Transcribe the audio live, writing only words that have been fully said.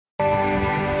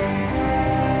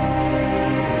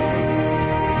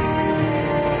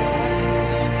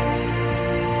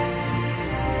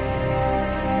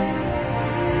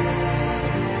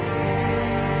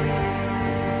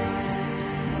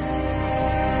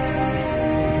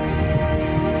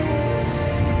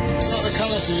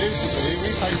it used to be.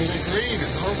 We painted it green.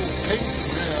 It's horrible pink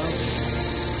now.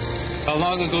 How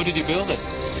long ago did you build it?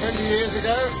 20 years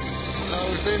ago. I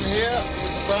was in here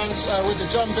with the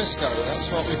John Biscoe. That's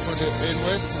what we put it in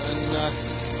with. And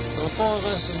there were 4 of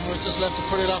us, and we just left to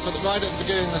put it up right at the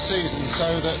beginning of the season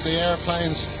so that the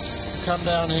airplanes come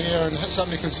down here and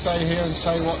somebody could stay here and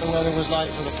say what the weather was like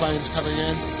for the planes coming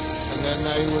in, and then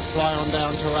they would fly on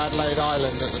down to Adelaide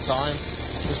Island at the time.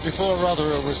 It was before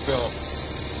Rotherham was built,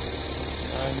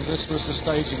 and this was the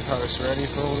staging post really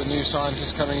for all the new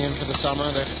scientists coming in for the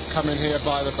summer. They'd come in here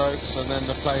by the boats, and then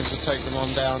the planes would take them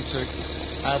on down to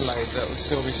Adelaide that would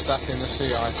still be stuck in the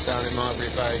sea ice down in Marbury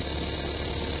Bay.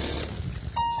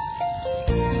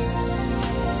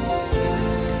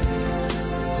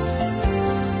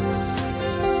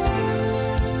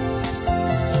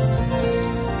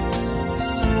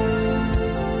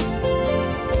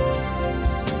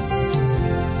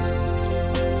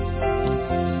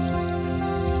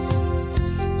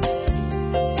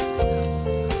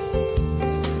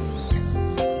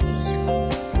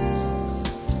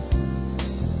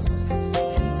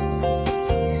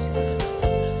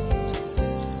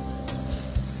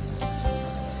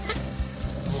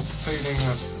 Feeling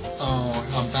of, oh,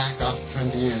 I'm back after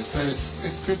 20 years, but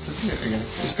it's good to see it again.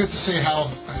 It's good to see how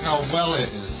well it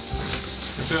is.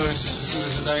 The building's just as good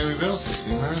as the day we built it,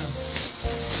 you know.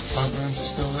 Pump rooms are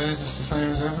still there, just the same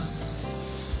as ever.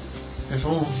 If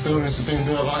all buildings had been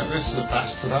built like this at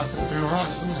mass production, it'd be alright,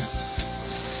 wouldn't it?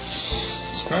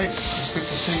 It's great. It's good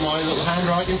to see my little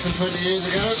handwriting from 20 years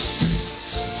ago.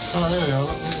 Oh, there we are.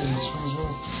 Look, this one as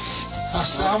well.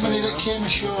 That's how many that came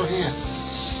ashore here?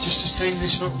 Just to stay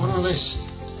this up on a list.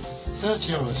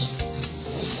 30 of us.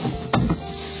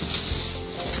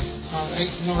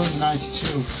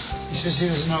 1892. He says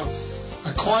here's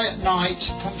a quiet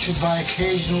night punctured by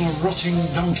occasional rotting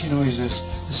donkey noises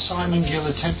as Simon Gill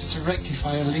attempted to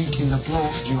rectify a leak in the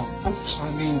bloke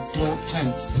bloke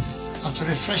tent. After a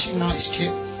refreshing night's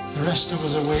kip, the rest of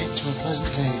us awake to a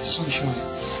pleasant day of sunshine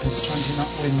with a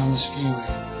 20-knot wind on the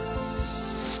skiway.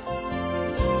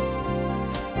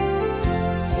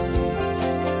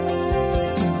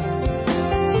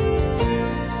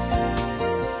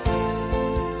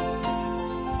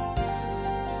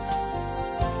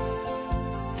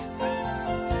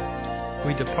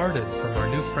 We departed from our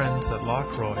new friends at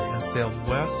Lochroy and sailed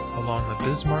west along the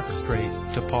Bismarck Strait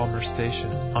to Palmer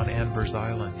Station on Anvers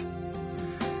Island.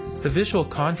 The visual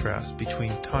contrast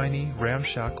between tiny,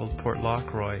 ramshackled Port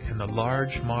Lochroy and the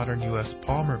large, modern U.S.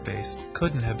 Palmer base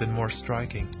couldn't have been more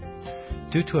striking.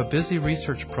 Due to a busy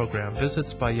research program,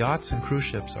 visits by yachts and cruise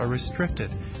ships are restricted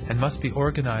and must be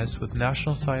organized with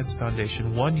National Science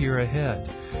Foundation 1 year ahead.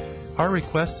 Our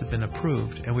request had been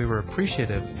approved, and we were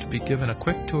appreciative to be given a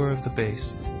quick tour of the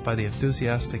base by the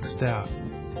enthusiastic staff.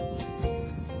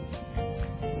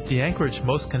 The anchorage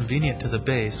most convenient to the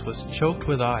base was choked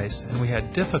with ice, and we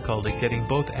had difficulty getting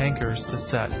both anchors to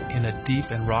set in a deep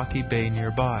and rocky bay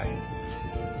nearby.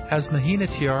 As Mahina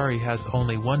Tiari has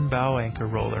only one bow anchor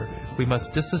roller, we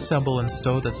must disassemble and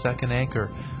stow the second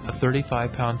anchor, a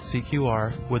 35-pound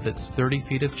CQR with its 30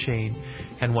 feet of chain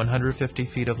and 150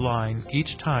 feet of line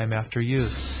each time after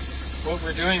use. What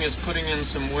we're doing is putting in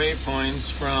some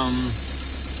waypoints from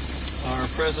our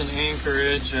present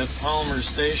anchorage at Palmer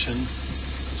Station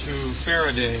to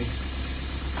Faraday,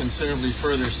 considerably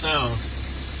further south,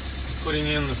 putting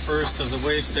in the first of the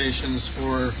way stations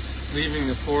for leaving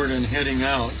the port and heading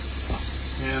out.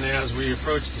 And as we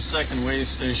approach the second way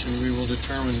station, we will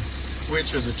determine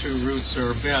which of the two routes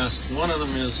are best. One of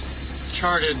them is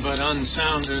charted but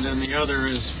unsounded, and the other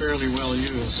is fairly well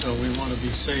used, so we want to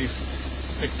be safe,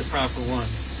 pick the proper one.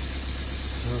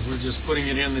 We're just putting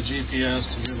it in the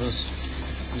GPS to give us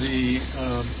the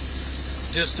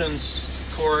distance,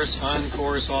 course, on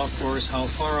course, off course, how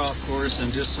far off course,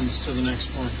 and distance to the next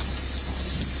point.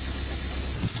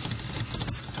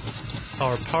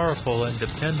 Our powerful and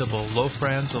dependable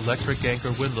low-franz electric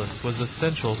anchor windlass was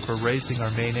essential for raising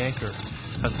our main anchor,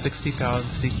 a 60-pound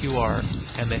CQR,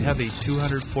 and the heavy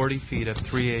 240 feet of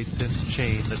 3/8-inch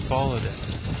chain that followed it.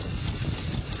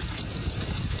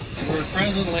 We're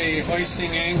presently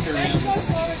hoisting anchor in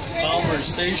Palmer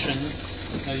Station,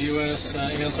 a U.S.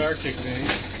 Antarctic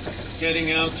base,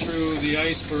 heading out through the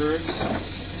icebergs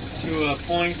to a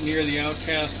point near the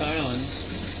Outcast Islands.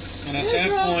 And at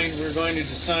that point, we're going to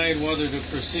decide whether to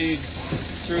proceed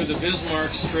through the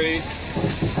Bismarck Strait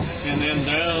and then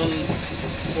down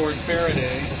toward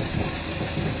Faraday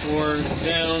or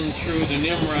down through the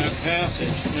Nimrod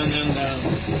Passage and then down.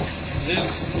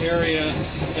 This area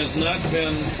has not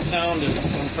been sounded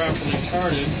and properly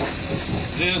charted.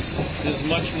 This is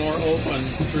much more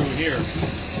open through here.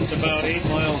 It's about 8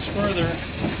 miles further,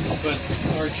 but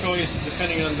our choice,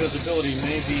 depending on visibility,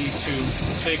 may be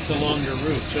to take the longer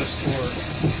route just for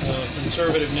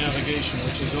conservative navigation,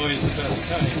 which is always the best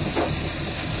kind.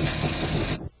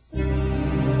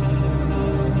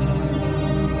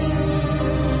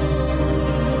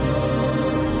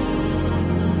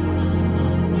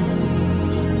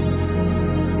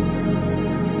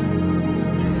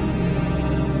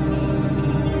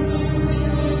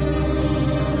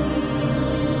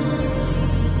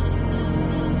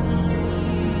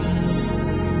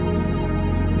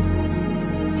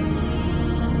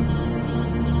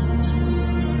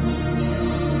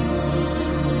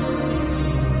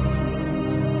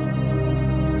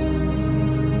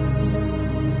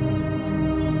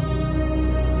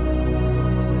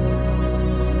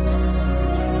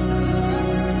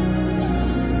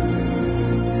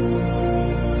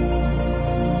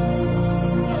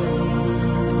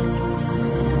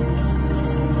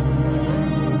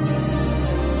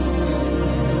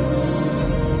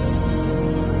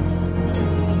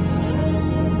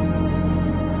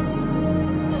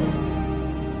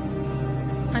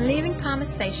 On leaving Palmer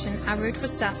Station, our route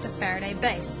was south to Faraday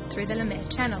Base through the Lemaire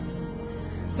Channel.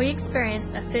 We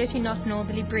experienced a 30-knot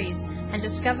northerly breeze and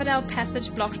discovered our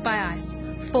passage blocked by ice,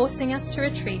 forcing us to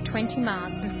retreat 20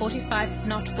 miles in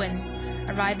 45-knot winds,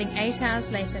 arriving 8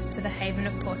 hours later to the haven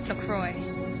of Port Lacroix.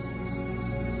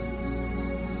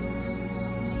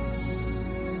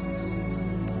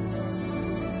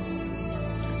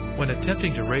 When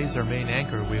attempting to raise our main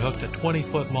anchor, we hooked a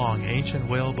 20-foot-long ancient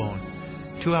whalebone.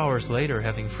 2 hours later,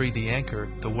 having freed the anchor,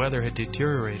 the weather had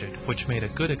deteriorated, which made a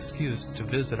good excuse to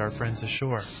visit our friends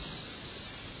ashore.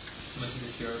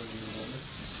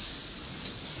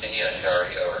 Mahina,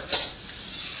 over.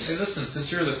 Hey, listen, since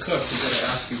you're the cook, we're going to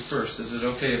ask you first. Is it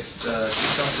okay if you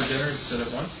come for dinner instead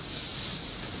of one?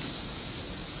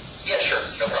 Yeah, sure,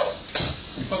 no problem.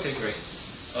 Okay, great.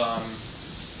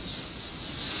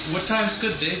 What time's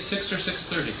good, Dave? 6 or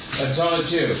 6:30? That's all it's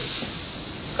you.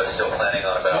 I'm still planning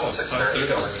on about Oh, 6:30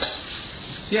 over.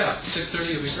 Yeah,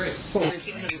 6:30 would be great.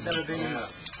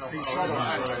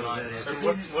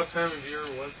 What time of year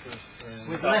was this?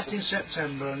 We left in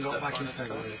September and got back in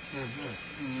February.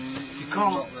 You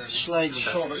can't sledge.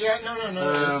 You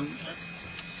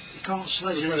can't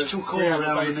sledge it. It's too cold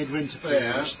around the midwinter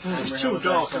period. It's too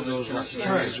dark at those latitudes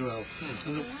as well.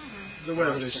 And the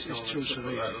weather is too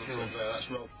severe.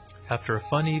 After a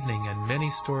fun evening and many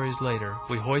stories later,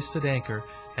 we hoisted anchor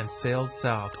and sailed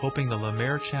south, hoping the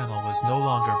Lemaire Channel was no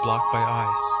longer blocked by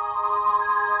ice.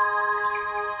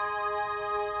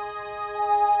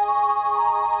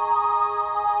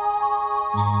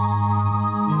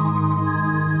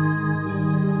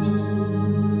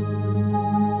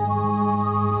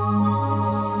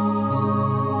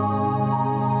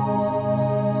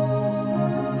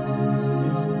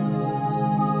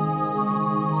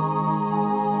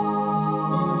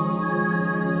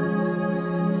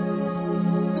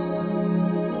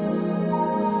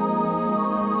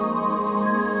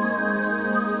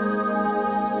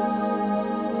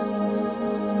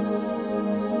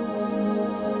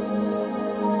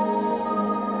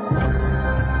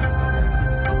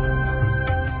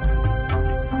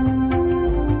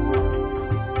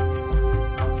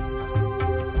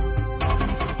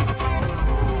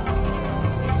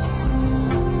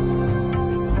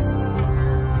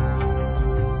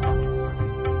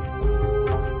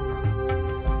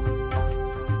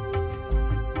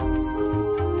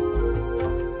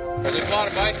 There's a lot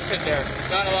of ice in there,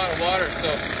 not a lot of water, so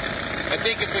I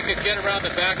think if we could get around the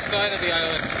back side of the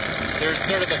island, there's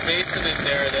sort of a basin in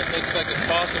there that looks like it's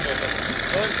possible, but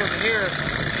going from here,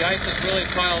 the ice is really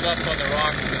piled up on the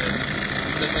rocks and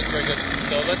it doesn't look very good.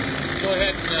 So let's go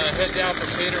ahead and head down for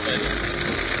Peterman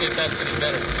and see if that's any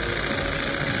better.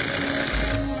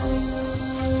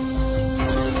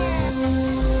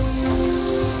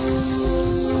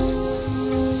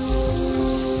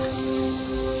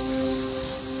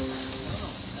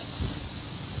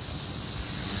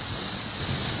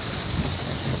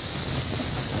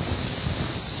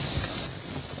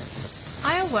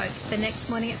 I awoke the next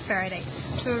morning at Faraday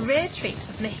to a rare treat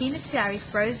of Mahina tiari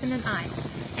frozen in ice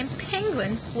and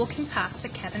penguins walking past the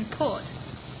cabin port.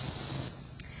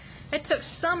 It took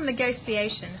some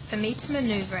negotiation for me to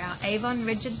maneuver our Avon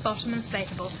rigid bottom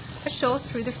inflatable ashore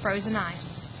through the frozen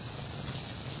ice.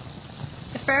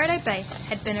 The Faraday base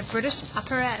had been a British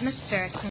upper atmospheric